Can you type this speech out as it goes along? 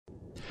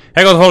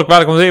Hej gott folk,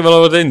 välkommen till Evil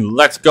Overtin.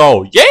 Let's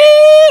go!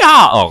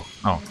 Yeah! Oh,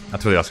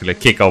 jag trodde jag skulle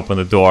kick open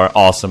the door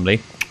awesomely.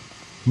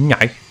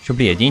 Nej, så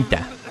blev det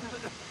inte.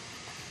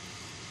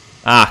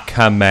 Ah,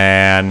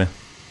 come on.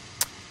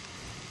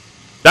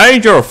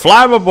 Danger,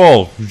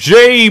 flammable.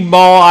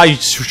 J-ma, I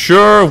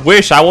sure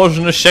wish I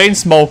wasn't a chain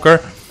smoker.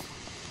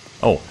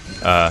 Oh,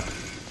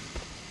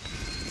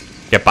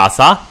 ¿Qué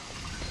pasa?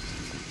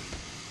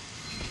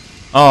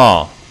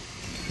 Oh,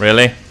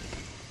 really?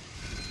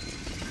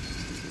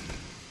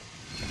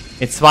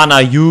 It's one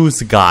of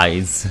yous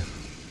guys.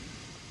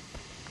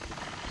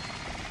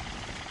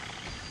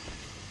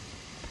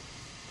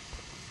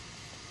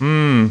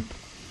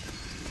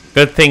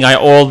 Good thing I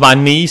oiled my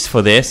knees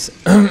for this.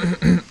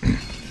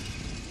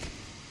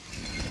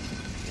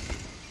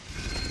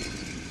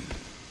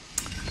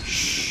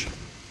 Shh.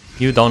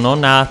 You don't know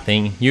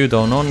nothing. You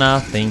don't know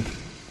nothing.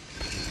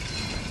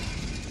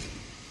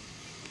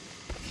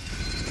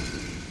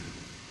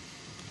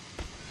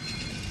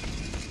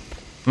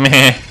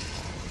 Meh.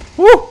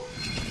 Woo!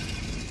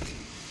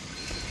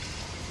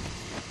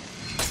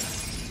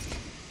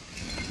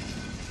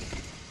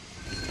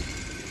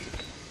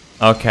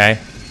 Okay.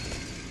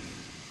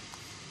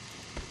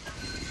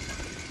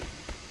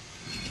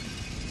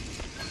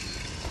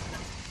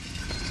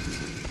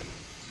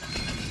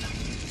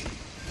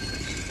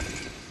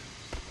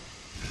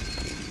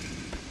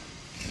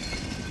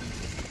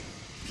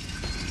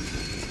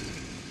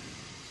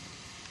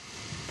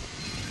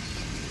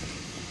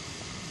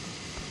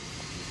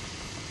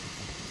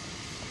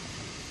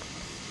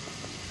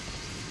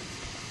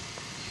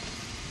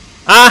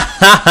 Ah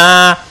ha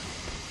ha!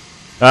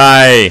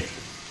 Hey.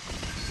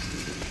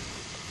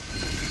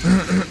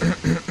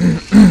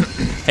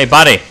 Hey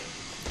buddy.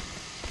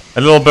 A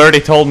little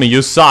birdie told me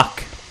you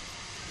suck.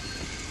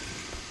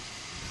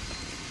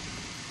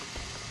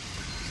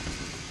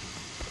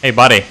 Hey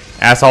buddy,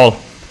 asshole.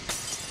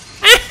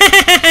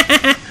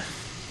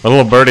 A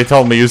little birdie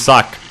told me you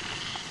suck.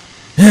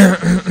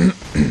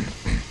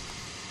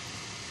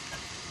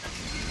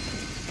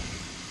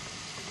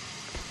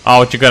 Oh,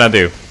 what you gonna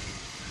do?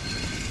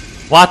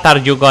 What are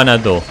you gonna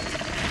do?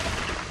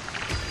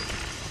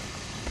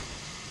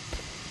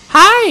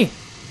 Hi!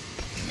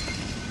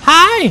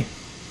 Hi!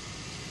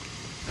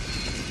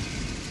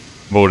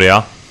 Borde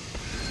jag?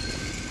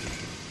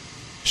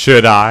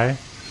 Should I?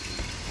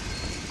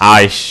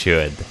 I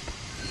should.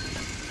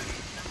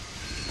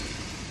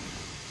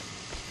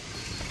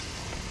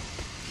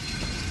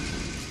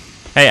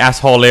 Hey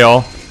asshole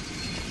Leo.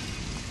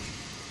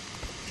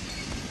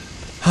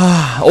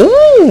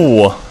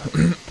 Oh!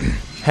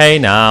 Hey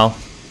now.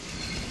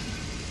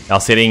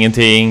 Jag ser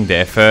ingenting, det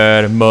är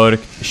för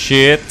mörkt.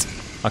 Shit.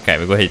 Okej,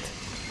 vi går hit.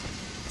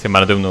 Se om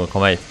man är dum nog att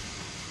komma hit.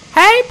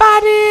 Hej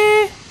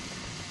buddy!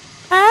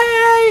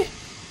 Hej!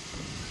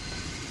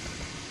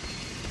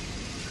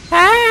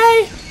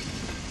 Hej!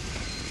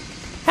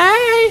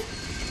 Hej!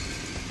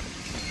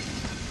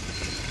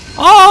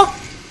 Åh!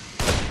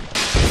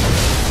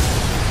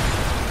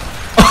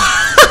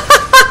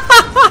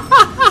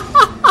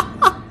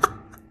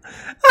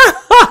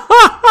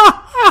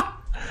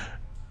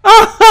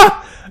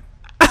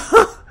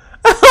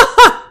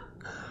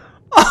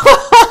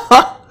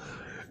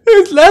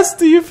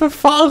 Läste ju för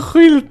fan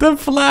skylten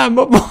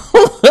flammable.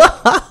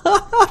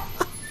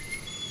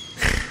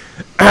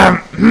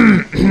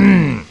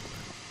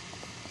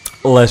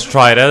 Let's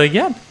try that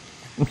again.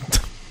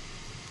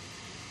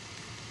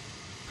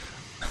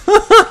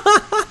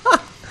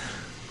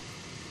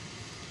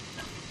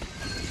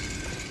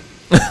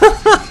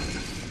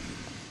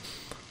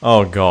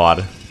 Oh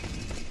god.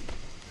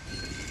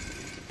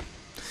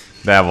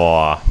 Det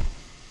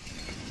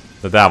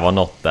där var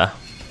något det.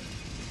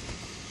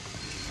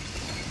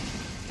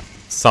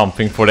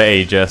 Something for the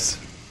ages.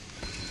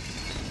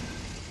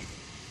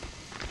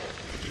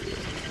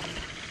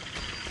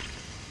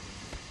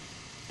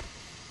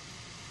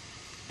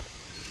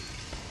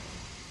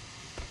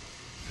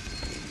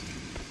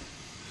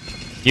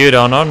 You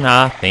don't know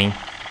nothing.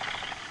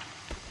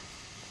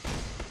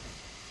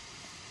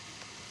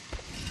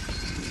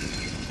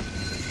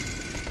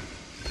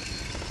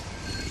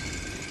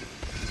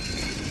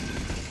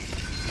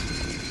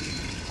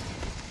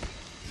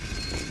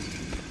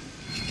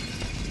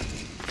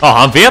 Oh,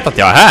 han vet att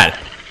jag är här.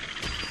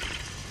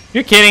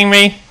 You kidding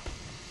me?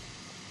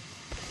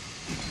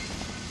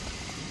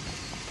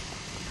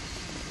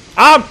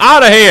 I'm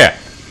out of here.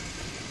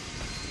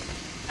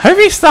 Hur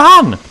visste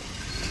han?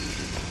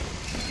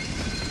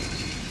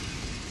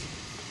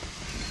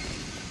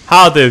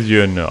 How did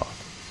you know?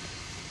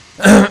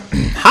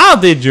 How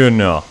did you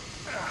know?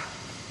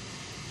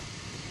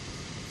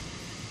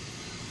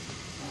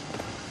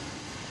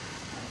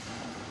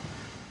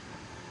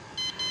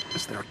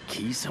 Is there a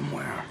key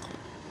somewhere?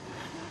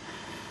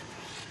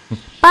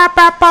 Pop,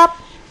 pop, pop.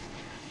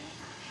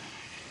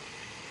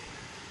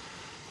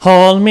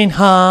 Håll min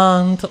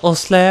hand och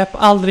släpp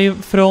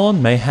aldrig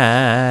från mig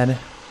här.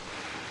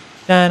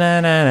 Da,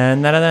 da, da,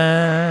 da, da,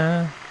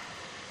 da.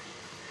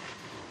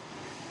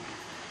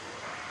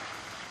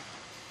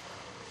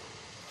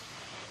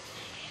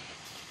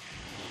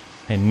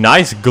 Hey,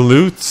 nice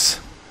glutes.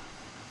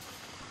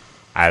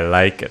 I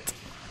like it.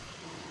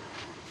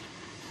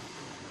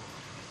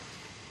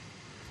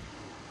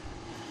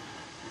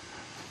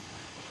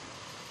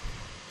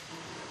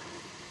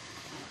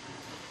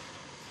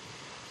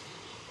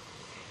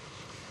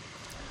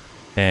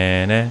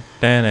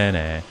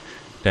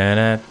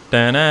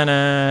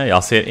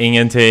 Jag ser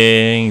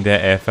ingenting, det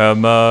är för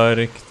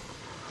mörkt.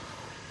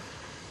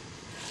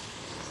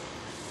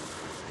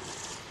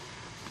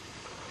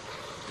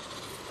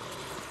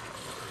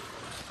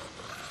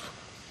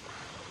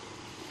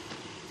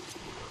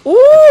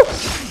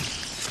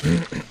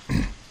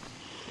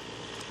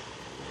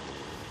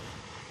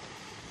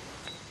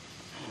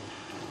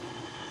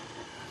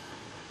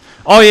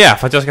 Oh yeah,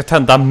 för att jag ska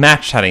tända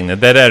match här inne,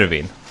 det är det du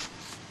vill.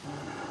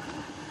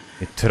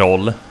 Det är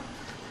troll.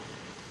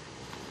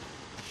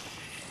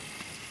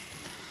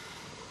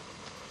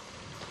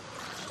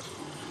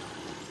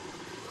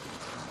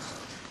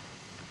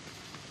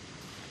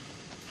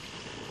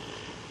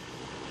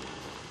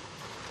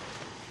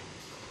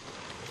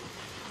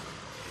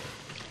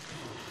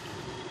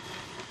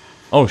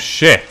 Oh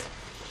shit.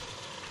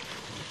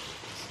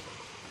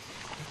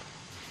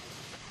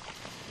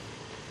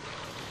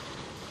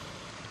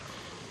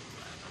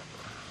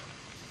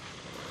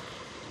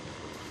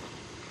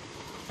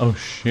 Oh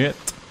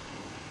shit.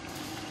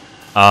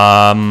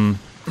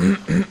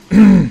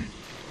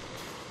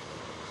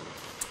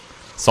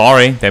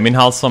 Sorry, det är min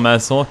hals som är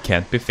så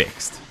can't be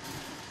fixed.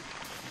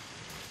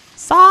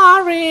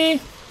 Sorry.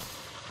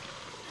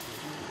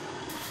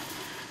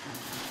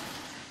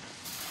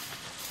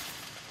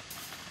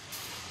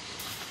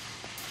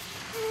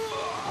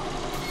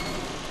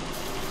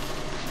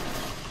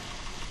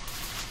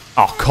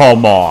 Oh,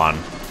 come on.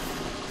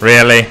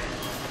 Really?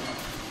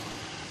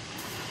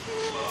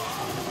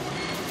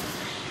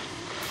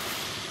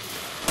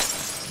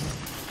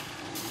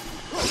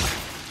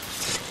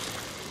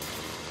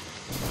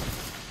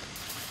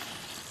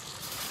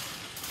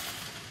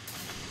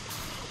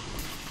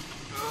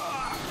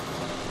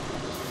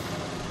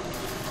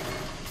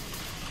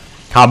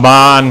 Come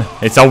on,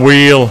 it's a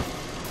wheel.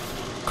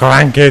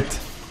 Crank it.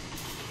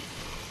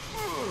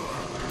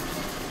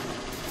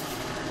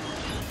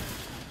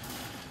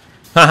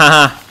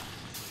 Hahaha.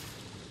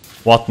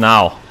 What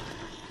now?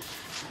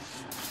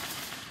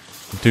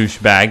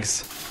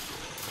 Douchebags.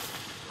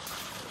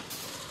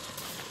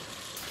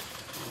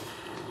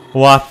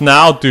 What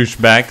now,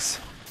 douchebags?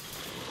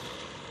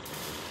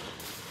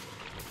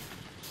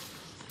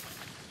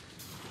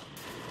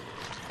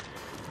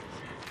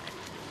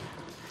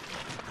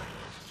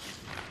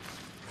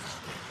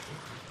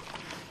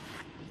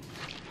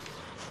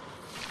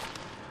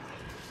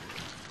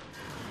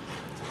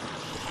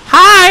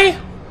 Hi!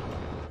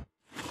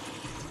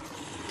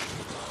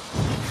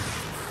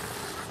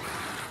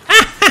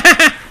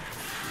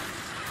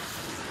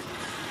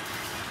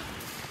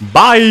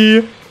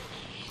 Bye!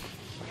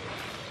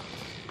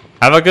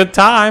 Have a good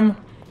time!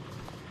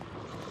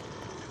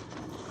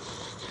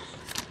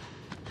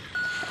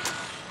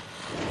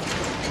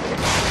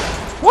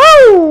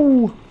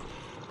 Woo!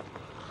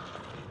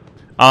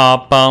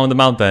 Up on the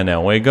mountain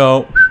and we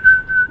go.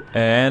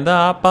 And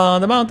up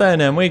on the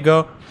mountain and we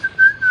go.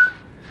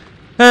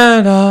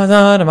 And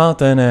down the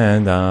mountain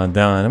and down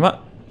the mountain.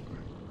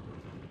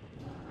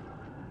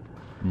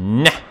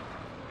 Nah.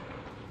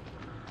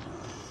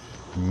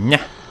 Nah.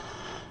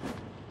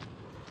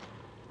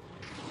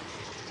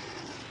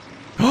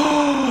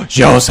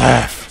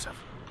 Joseph!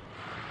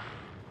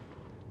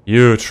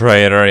 You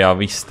traitor, jag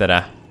visste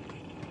det.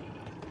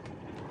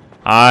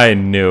 I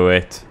knew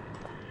it.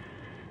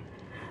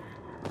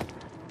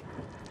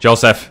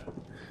 Joseph,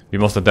 vi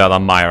måste döda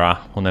Myra.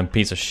 Hon är en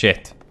piece of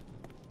shit.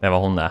 Det var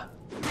hon är.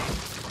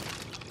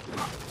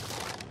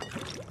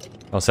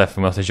 Joseph,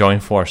 we must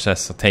join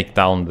forces to take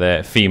down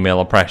the female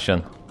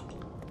oppression.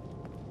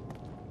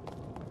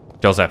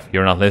 Joseph,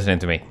 you're not listening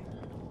to me.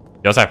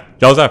 Joseph!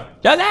 Joseph!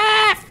 Joseph!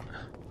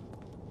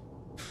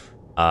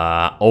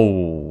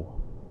 Oh.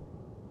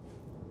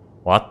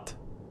 What?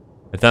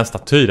 Är det en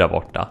staty där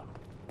borta?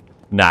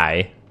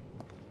 Nej.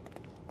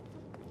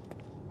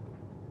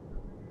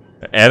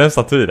 Är det en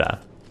staty där?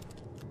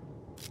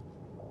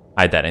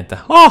 Nej, det är det inte.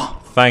 Oh,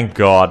 thank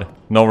God.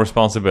 No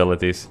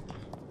responsibilities.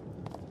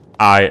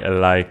 I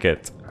like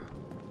it.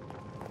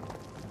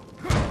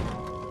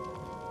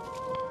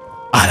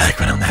 I like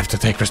when I don't have to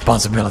take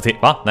responsibility.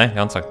 Va? Nej, jag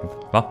har inte sagt det.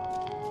 Va?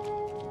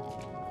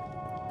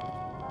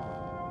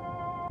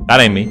 That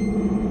ain't me.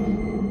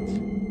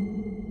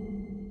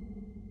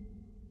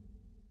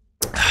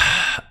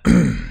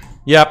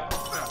 Yep.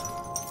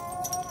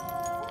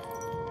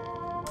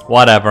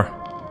 Whatever.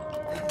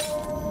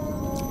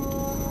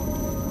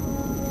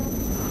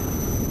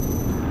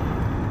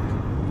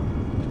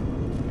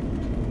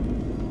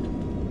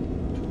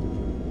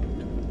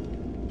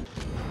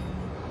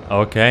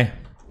 Okay.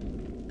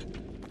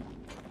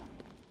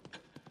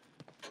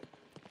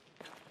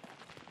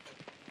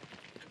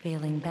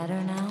 Feeling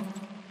better now?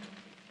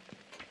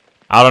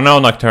 I don't know,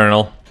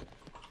 Nocturnal.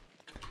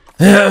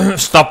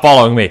 Stop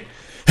following me.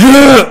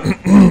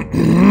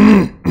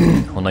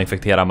 Hon Hon har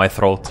infekterat my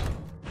throat.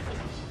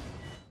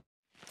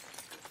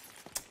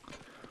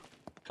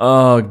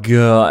 Oh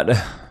god.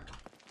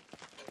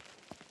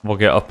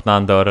 Vågar jag öppna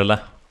en dörr eller?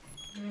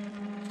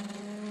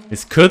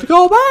 This could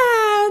go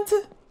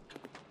bad.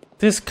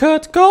 This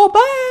could go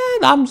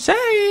bad. I'm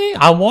saying.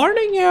 I'm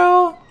warning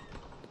you.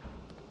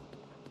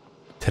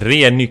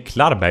 3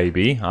 nycklar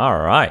baby. All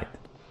right.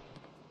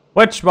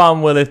 Which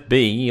one will it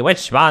be?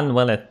 Which one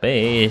will it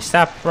be?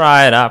 Step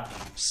right up.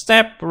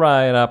 Step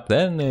right up.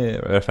 Den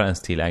är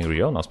referens till Angry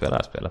Joe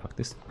spelar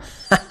faktiskt.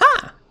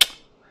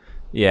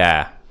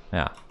 Yeah.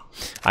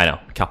 I know.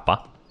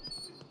 Kappa.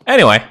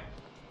 Anyway.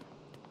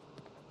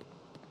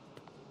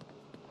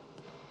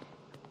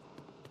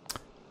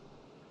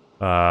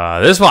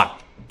 This one.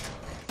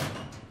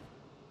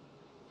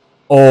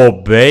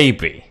 Oh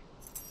baby.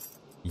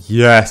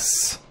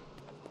 Yes.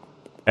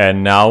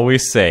 And now we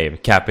save.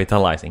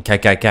 Capitalizing.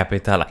 Capitalize.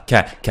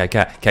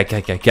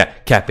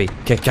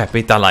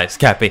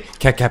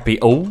 Capi.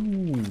 Oh.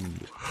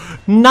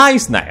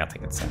 Nice. Nej, jag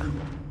tänker inte säga.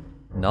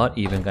 Not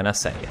even gonna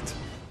say it.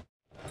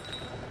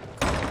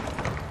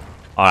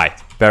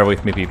 Alright, bear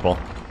with me people.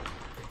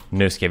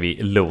 Nu ska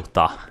vi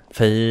loota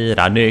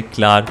 4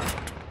 nycklar.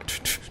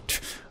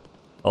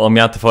 Om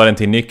jag inte får en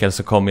till nyckel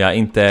så kommer jag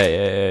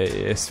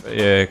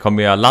inte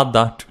kommer jag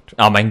ladda.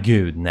 Ja men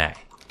gud, nej.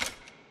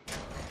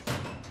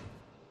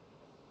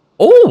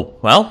 Oh,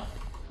 well,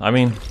 I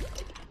mean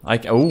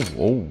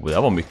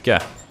det var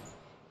mycket.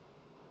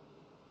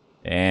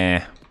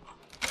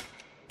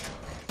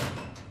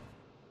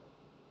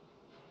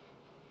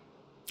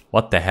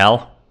 What the hell?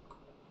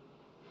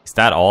 Is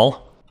that all?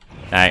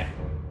 Nej.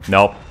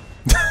 Nope.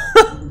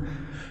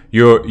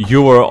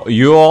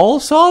 You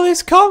all saw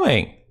this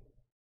coming.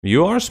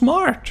 You are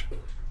smart.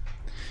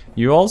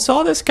 You all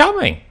saw this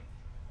coming.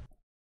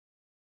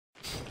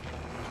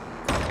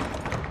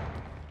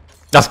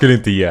 Jag skulle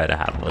inte göra det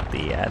här mot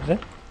er.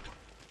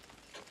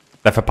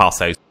 Därför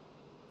passar jag.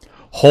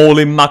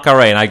 Holy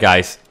Macarena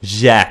guys.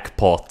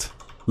 Jackpot.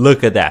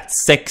 Look at that.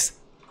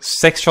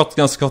 6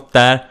 shotgun-skott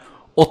där.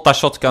 8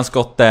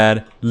 shotgun-skott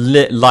där.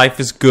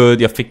 Life is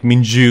good. Jag fick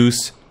min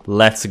juice.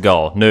 Let's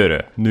go.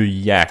 Nu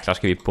jäklar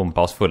ska vi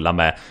pumpa oss fulla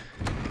med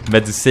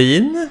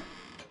medicin.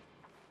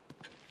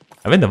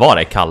 Jag vet inte vad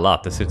det är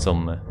kallat. Det ser ut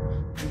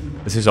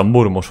som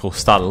mormors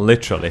hosta.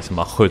 Literally. Som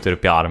man skjuter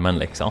upp i armen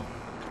liksom.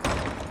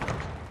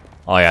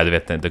 Ja, du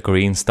vet the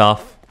green stuff.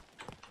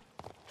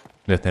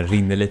 Du vet den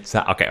rinner lite så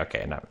här.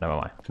 Okej, never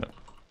mind. No.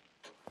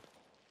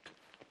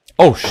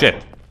 Oh shit.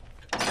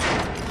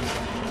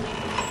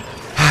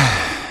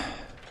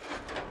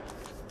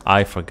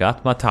 I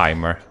forgot my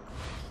timer.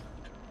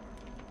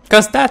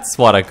 Because that's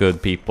what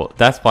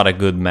a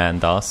good man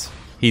does.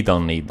 He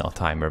don't need no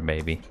timer,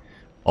 baby.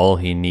 All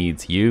he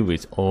needs you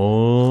is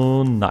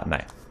not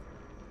nej.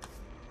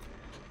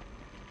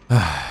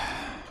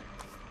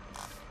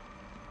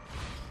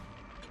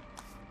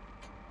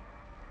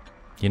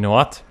 You know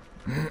what?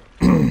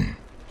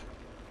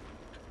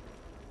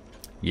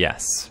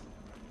 Yes.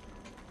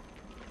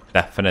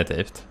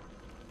 Definitivt.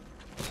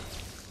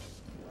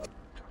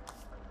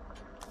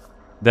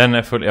 Den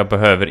är full. Jag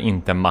behöver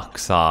inte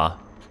maxa.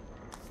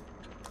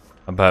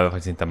 Jag behöver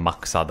faktiskt inte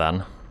maxa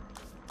den.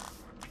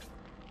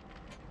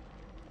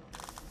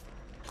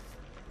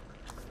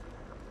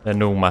 Det är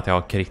nog med att jag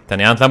har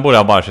kritten. Egentligen borde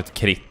jag bara kört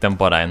kritten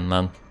på den,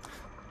 men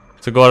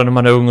så går det när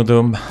man är ung och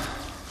dum.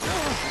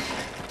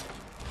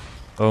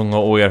 Ung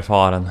och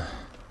oerfaren.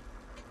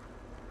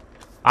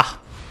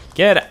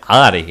 Get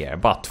out of here.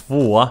 Bara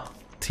 2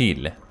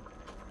 till.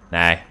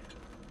 Nej.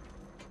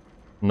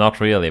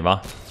 Not really, va?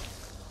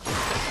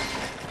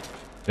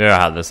 Jag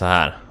hade så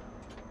här.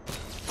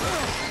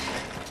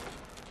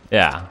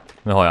 Ja,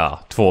 nu har jag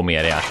 2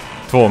 mer här.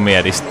 2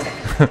 mer ist.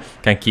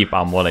 Kan keep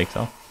ammo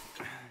liksom.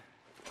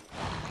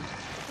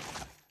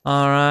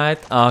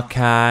 Alright,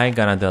 okay.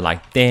 Gonna do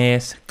like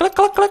this. Click,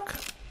 click, click.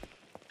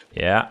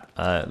 Yeah,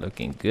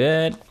 looking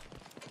good.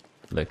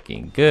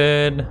 Looking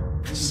good.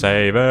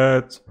 Save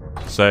it.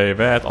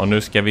 Save it. Och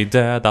nu ska vi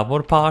döda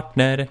vår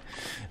partner.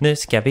 Nu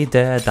ska vi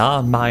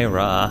döda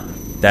Myra.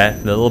 That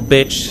little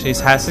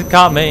bitch has it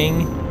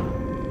coming.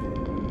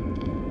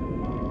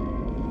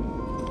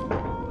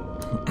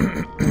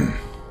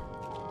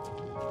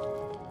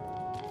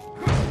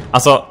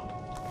 Alltså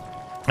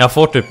jag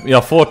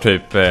får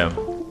typ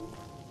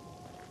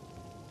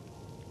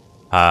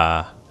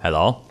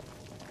hello.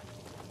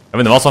 Jag vet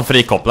inte vad som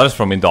frikopplades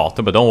från min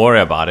dator, but don't worry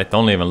about it.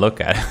 Don't even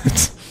look at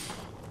it.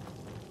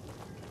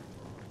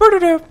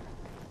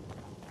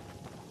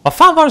 Vad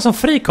fan var det som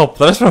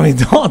frikopplades från min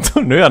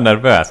dator? Nu är jag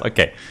nervös.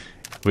 Okej.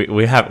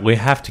 We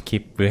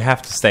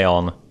have to stay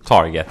on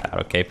target här,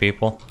 okay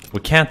people? We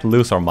can't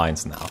lose our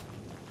minds now.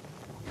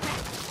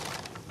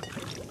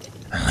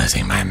 I'm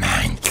losing my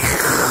mind.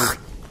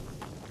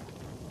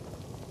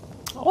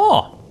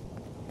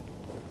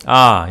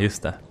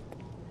 Just det.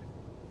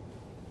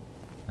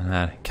 Den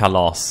här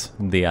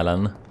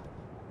kalasdelen.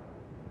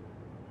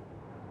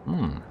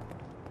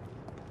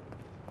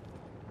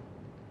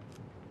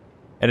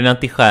 Är det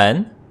något i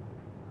sjön?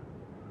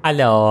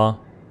 Hallå?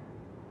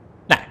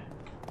 Nej.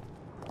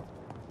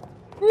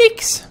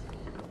 Nix.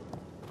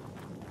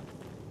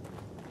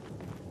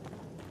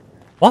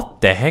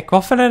 What the heck?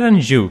 Varför är det en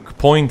juke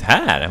point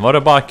här? Var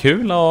det bara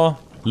kul att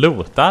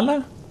loota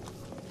eller?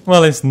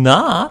 Well, it's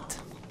not.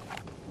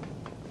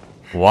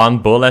 One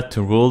bullet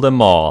to rule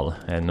them all.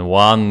 And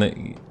one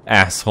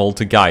asshole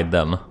to guide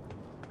them.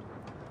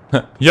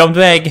 Gömd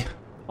vägg!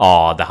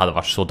 Det hade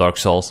varit så Dark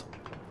Souls.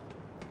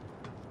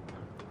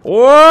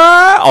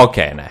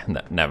 Okej, nej,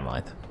 never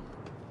mind.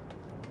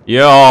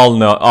 You all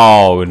know.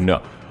 Oh no.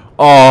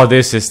 Oh,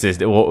 this is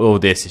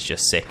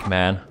just sick,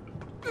 man.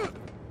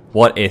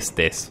 What is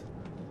this?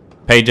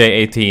 Page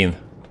 18.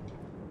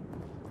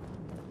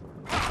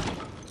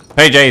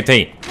 Page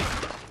 18.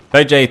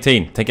 Page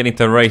 18. Tänker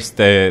inte erase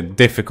the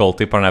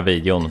difficulty på den här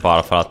videon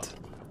bara för att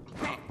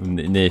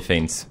ni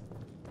finns.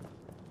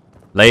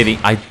 Lady,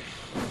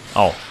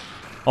 Oh,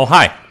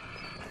 hi.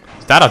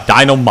 Is that a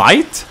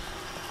dynamite?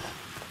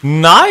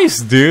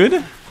 Nice,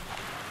 dude.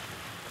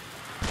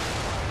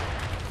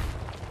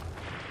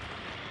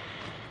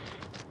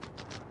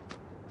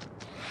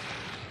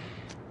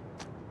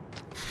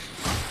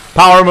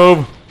 Power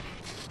move.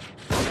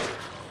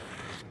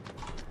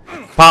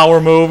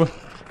 Power move.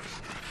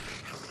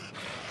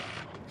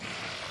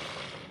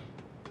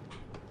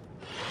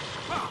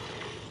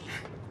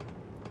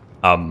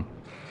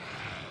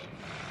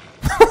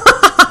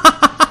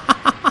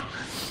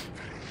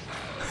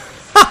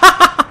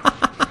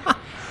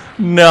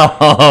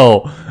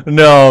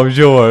 No,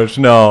 George,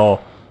 no.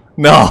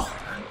 It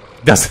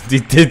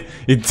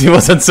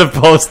wasn't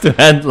supposed to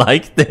end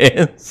like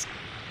this.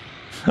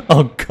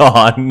 Oh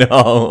God,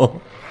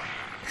 no.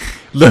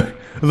 Look.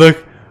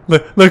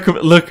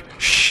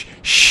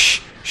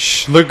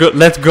 Shh. Look,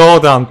 let go,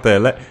 Dante.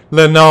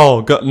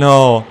 No.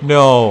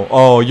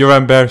 Oh, you're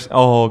embarrassed.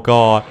 Oh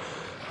God.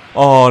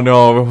 Oh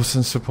no, it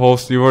wasn't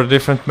supposed to. You were a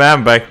different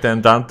man back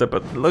then, Dante,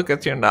 but look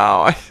at you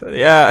now.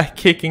 Yeah,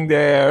 kicking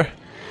there.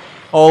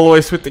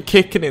 Always with the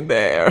kicking in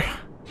there.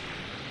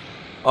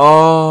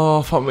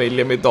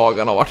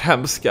 Familjemiddagarna har varit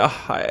hemska.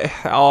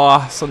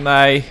 Så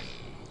nej.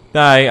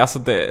 Nej, alltså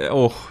det...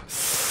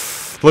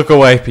 Look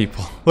away,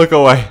 people. Look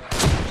away.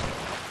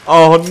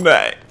 Oh,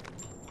 nej.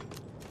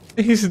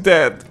 He's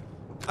dead.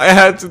 I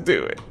had to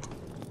do it.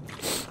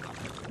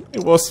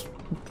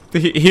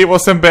 He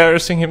was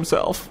embarrassing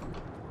himself.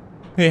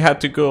 He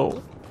had to go.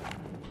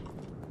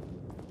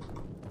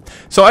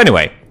 So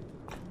anyway.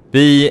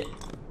 Vi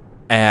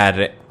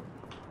är...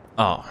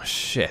 Oh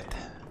shit.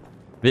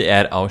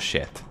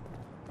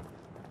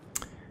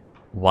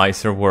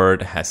 Wiser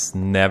word has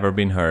never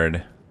been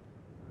heard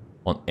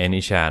on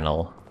any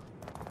channel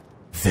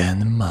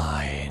than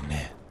mine.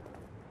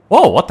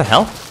 Whoa, what the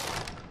hell?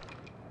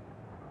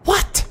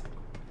 What?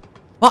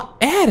 Vad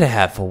är det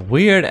här för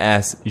weird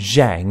ass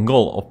jangle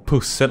och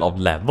pussel of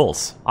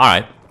levels?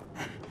 Alright.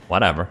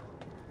 Whatever.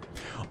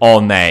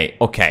 Oh nej.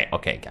 Okej,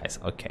 guys.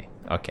 Okej.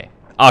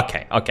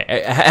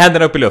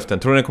 Händerna upp i luften.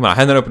 Tror ni kommer att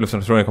händerna upp i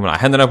luften. Tror ni kommer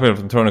att händerna upp i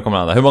luften. Tror ni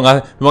kommer att hur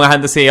många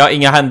händer ser jag?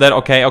 Inga händer.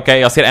 Okej.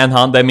 Jag ser en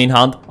hand. Det är min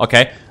hand.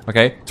 Okej.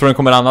 Tror ni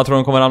kommer ramla. Tror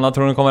ni kommer ramla.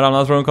 Tror ni kommer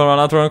ramla. Tror ni kommer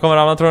ramla. Tror ni kommer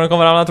ramla. Tror ni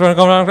kommer ramla. Tror ni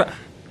kommer ramla.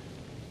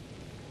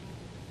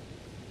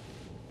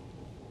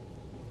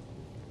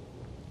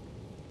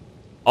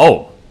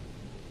 Oh.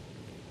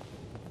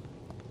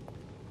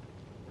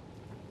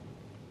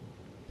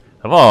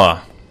 Det var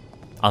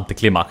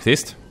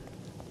antiklimaxiskt.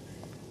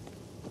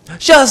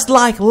 Just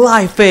like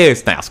life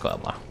is. Nej, jag skojar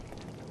bara.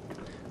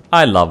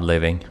 I love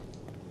living.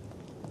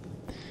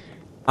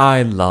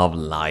 I love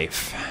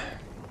life.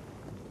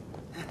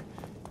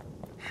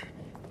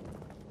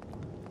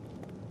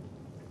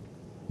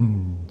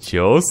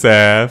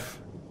 Joseph.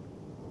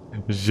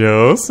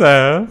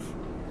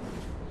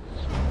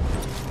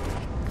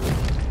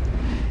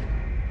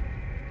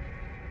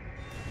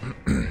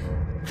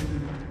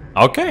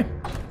 Okay.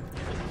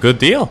 Good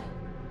deal.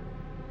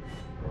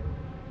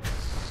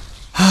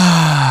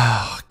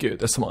 Gud,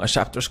 det är så många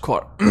chapters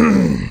kvar.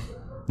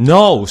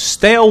 No,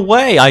 stay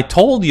away. I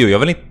told you. Jag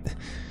vill inte...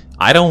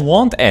 I don't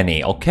want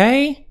any,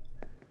 okay?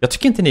 Jag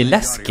tycker inte ni är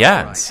läskiga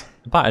ens.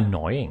 Det är bara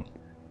annoying.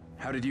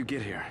 How did you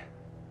get here?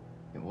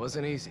 It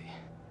wasn't easy.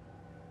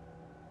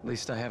 At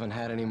least I haven't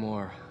had any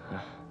more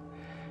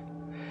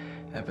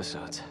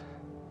episodes.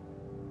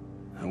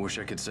 I wish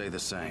I could say the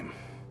same.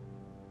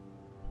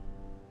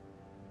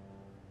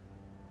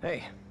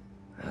 Hey,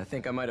 I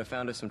think I might have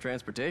found us some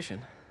transportation.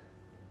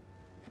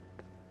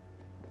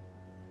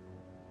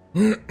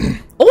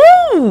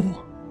 Oh!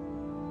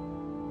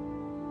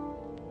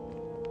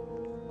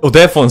 Och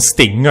det får en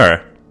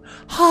stinger.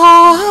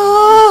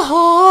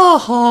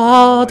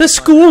 The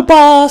school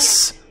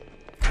bus.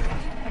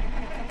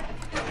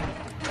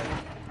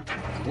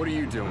 What are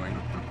you doing?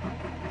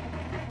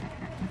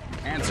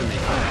 Answer me.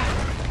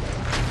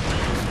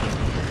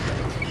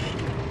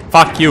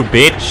 Fuck you,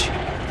 bitch.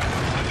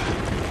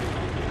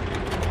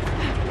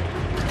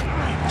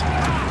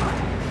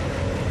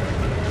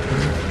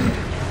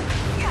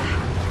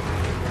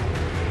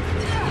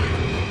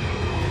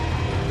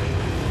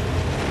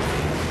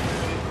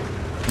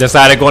 Det är så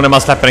här det går när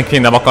man släpper en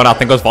kvinna bakom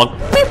ratten. Går folk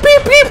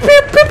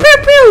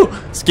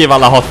skriv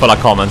alla hotfulla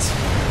comments.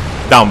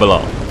 down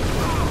below.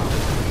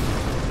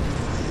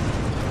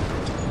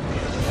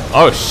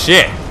 Oh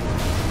shit.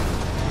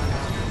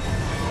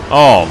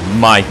 Oh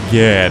my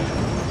god.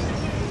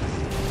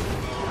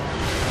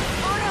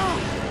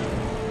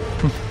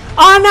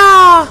 Oh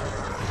no!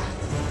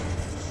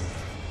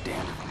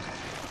 Damn.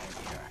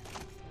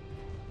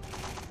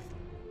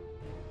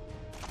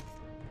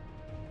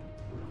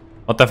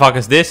 What the fuck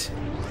is this?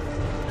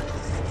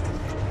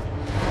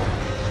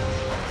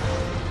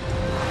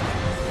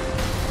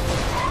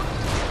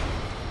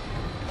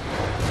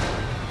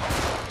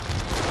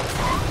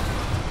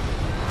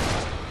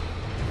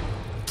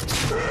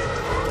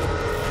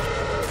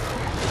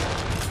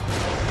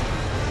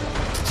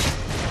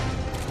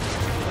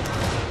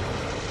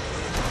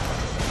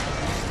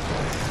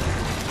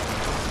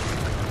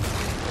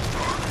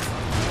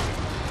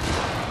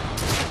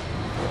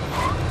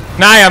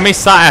 Nej, jag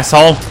missade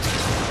asshole.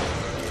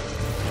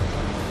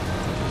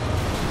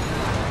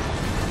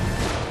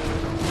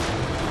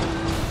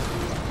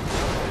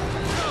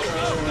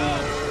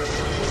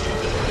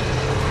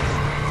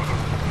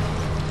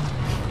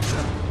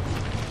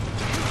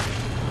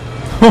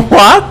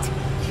 What?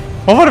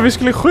 Vad var det vi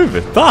skulle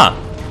skjuta?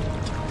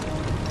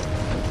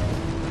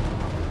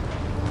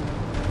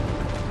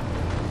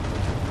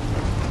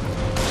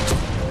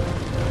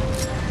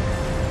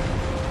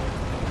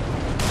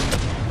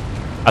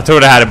 Jag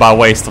tror det här är bara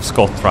waste of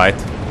skott,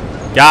 right?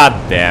 God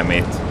damn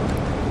it.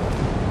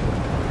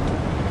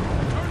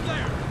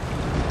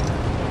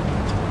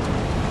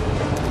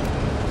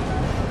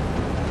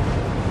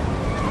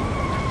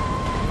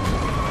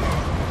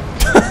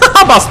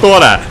 Han bara står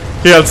där.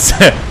 Helt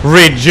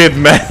rigid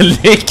med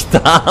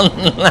lyktan.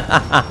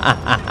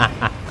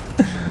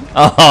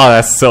 Oh,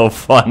 that's so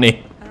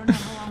funny.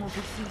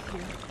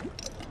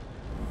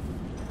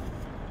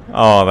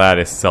 Oh, that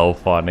is so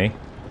funny.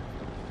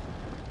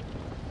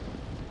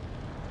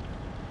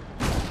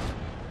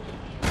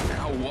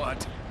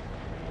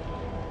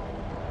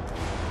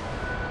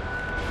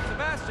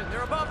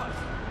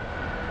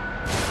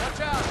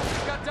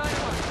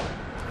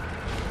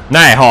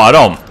 Nej, har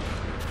de?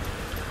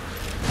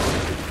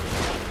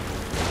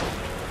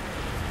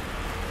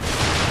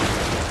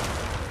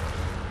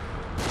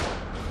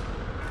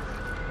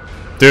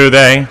 Do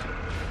they?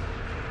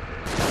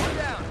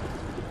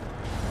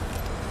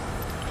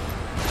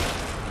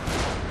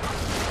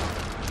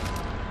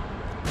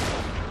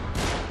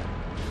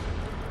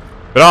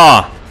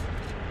 Bra!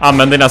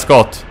 Använd dina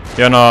skott.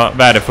 Gör något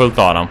värdefullt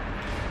av dem.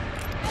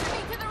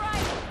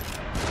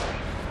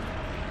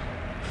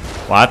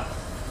 What?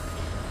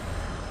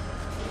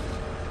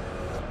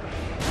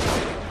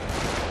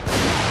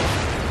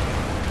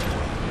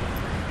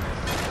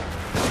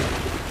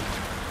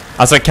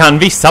 Alltså kan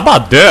vissa bara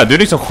dö? Du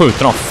liksom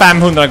skjuter dem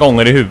 500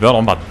 gånger i huvudet och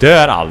de bara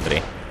dör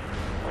aldrig.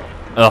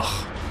 Ugh.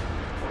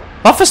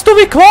 Varför står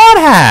vi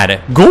kvar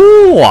här?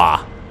 Gå!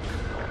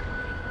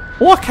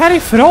 Åk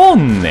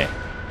härifrån! I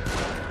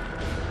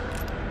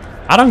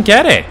don't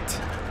get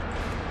it.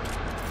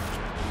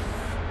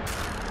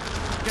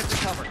 Get to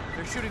cover.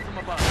 They're shooting from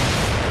above.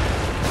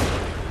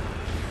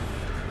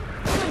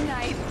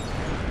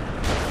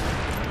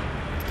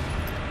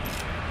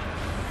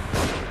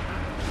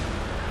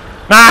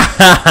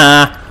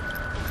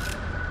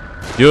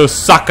 You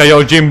sucker,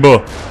 yo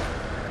Jimbo.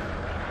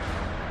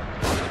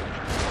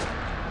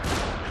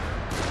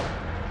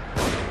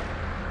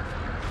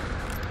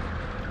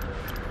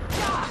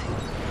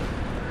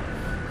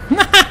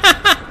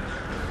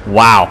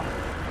 Wow.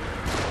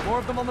 More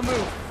of them on the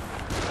move.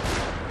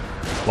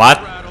 What?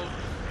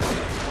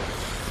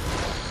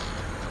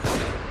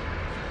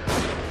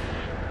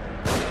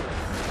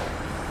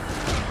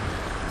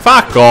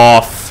 Fuck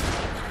off.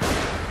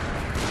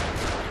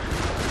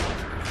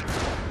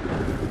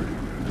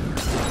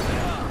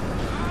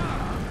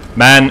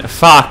 Man,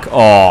 fuck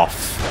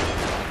off.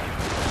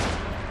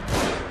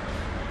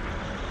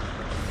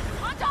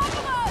 On top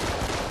of us!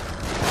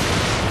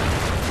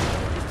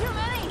 There's too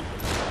many!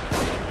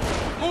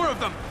 More of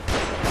them.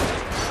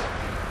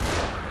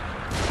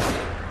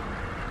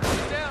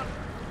 Down.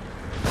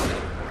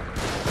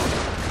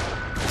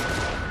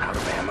 Out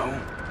of ammo.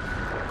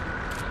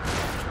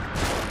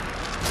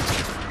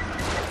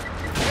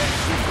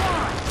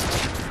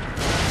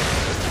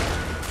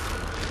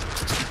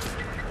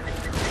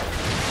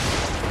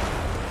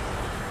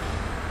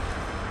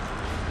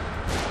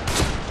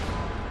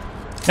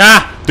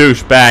 Ah,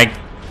 douchebag.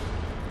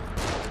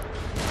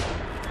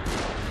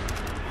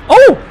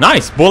 Oh,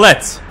 nice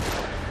bullets.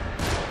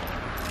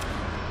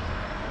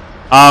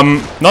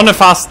 Någon är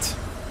fast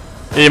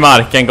i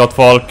marken, gott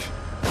folk.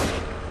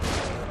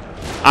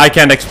 I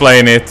can't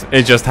explain it.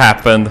 It just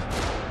happened.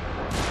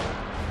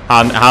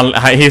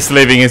 He's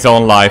living his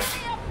own life.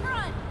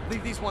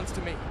 Leave these ones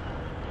to me.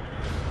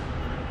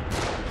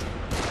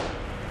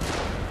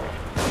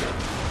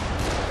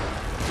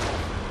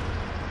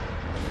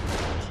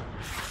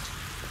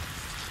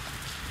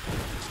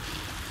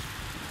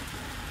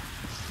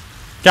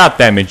 God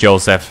damn it,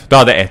 Joseph. Du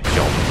hade ett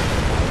jobb.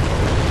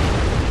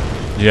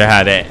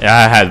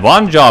 I had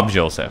one job,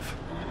 Joseph.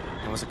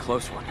 That was a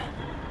close one.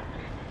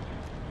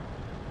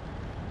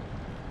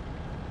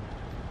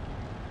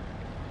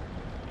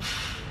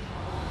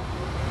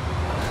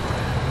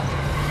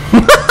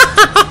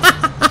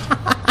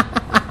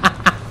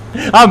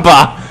 Han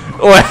bara,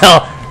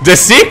 well, the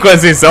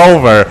sequence is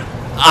over.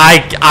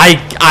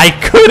 I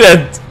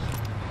couldn't.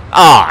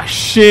 Ah,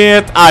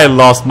 shit, I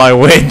lost my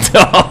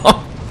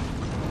window.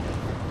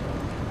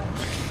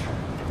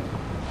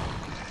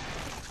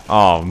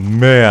 Oh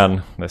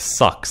man, that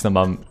sucks när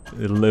man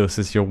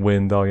loses your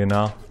window, you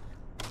know.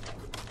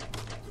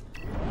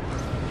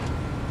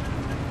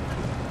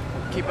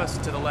 Keep us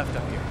to the left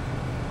up here.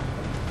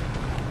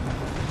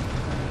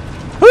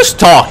 Who's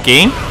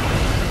talking?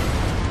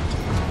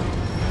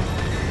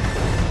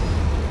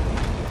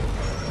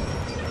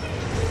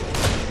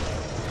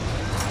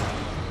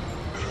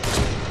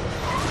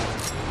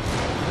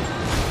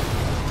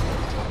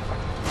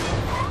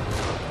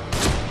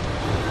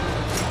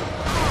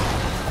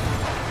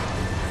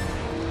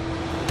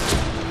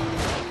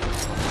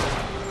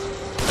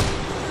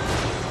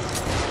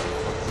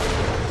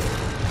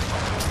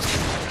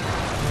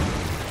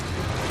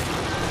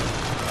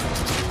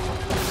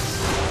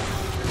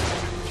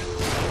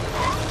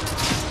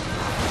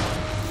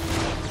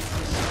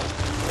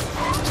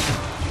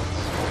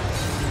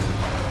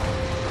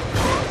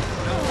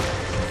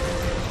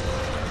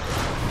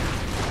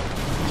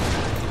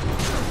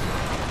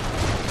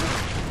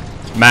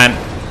 Man,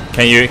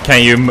 can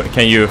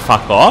you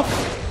fuck off?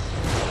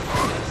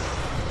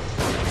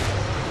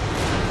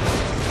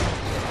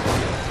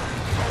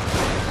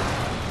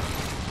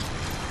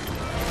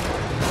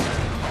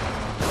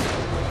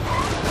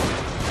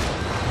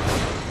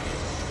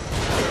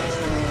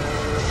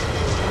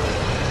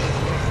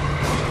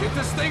 Get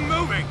this thing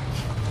moving.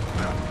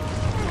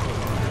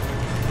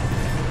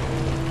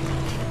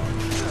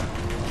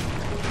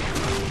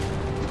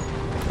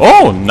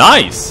 Oh,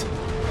 nice.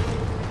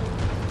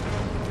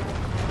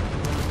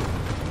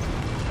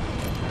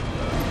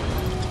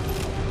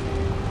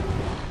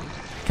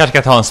 Kanske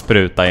ska ta en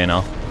spruta, you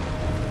know.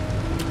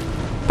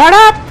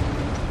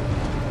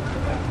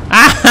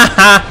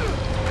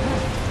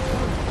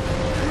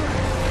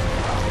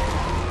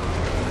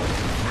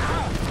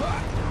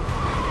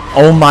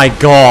 Oh my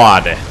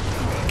god.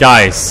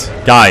 Guys.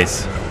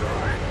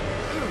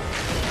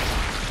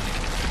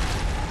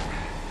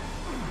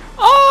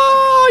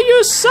 Oh,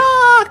 you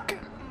suck.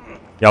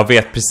 Jag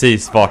vet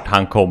precis vart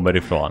han kommer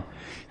ifrån.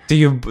 Det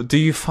är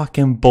ju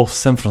fucking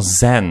bossen från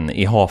Zen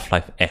i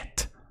Half-Life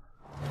 1.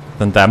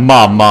 Den där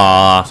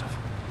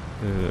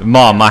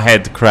mama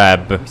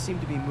headcrab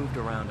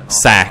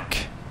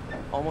sack.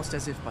 Almost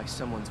as if by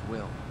someone's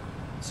will.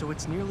 So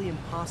it's nearly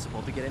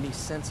impossible to get any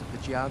sense of the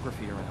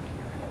geography around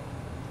here.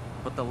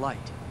 But the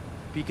light,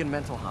 Beacon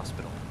Mental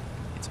Hospital,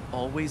 it's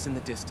always in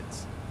the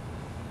distance.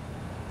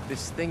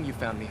 This thing you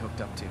found me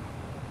hooked up to,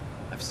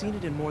 I've seen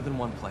it in more than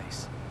one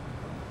place.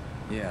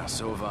 Yeah,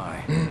 so have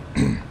I.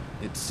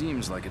 It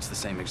seems like it's the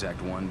same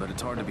exact one, but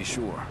it's hard to be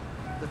sure.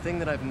 The thing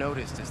that I've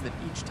noticed is that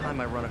each time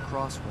I run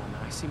across one,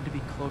 I seem to be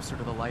closer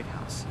to the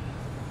lighthouse.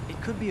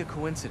 It could be a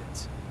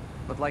coincidence,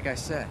 but like I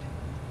said,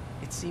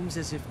 it seems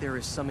as if there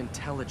is some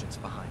intelligence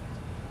behind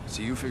it.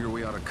 So you figure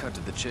we ought to cut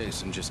to the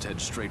chase and just head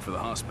straight for the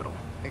hospital?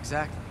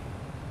 Exactly.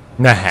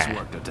 Nice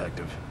work,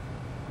 detective.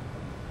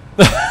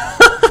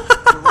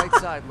 The right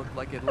side looked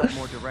like it led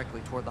more directly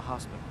toward the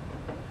hospital.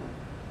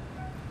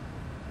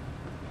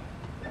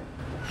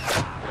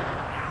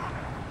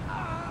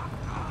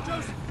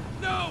 Joseph,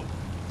 no!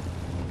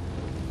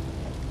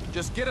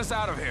 Just get us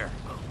out of here.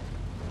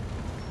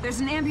 There's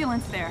an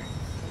ambulance there.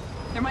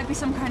 There might be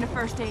some kind of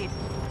first aid.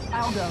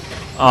 I'll go.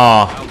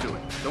 I'll do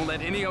it. Don't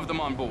let any of them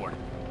on board.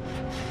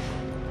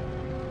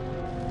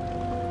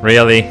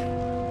 Really?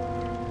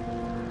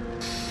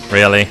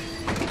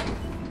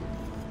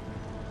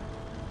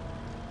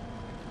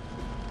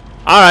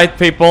 Alright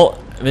people,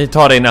 vi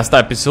tar det i nästa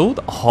episod.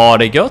 Ha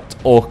det gött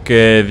och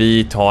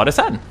vi tar det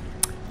sen.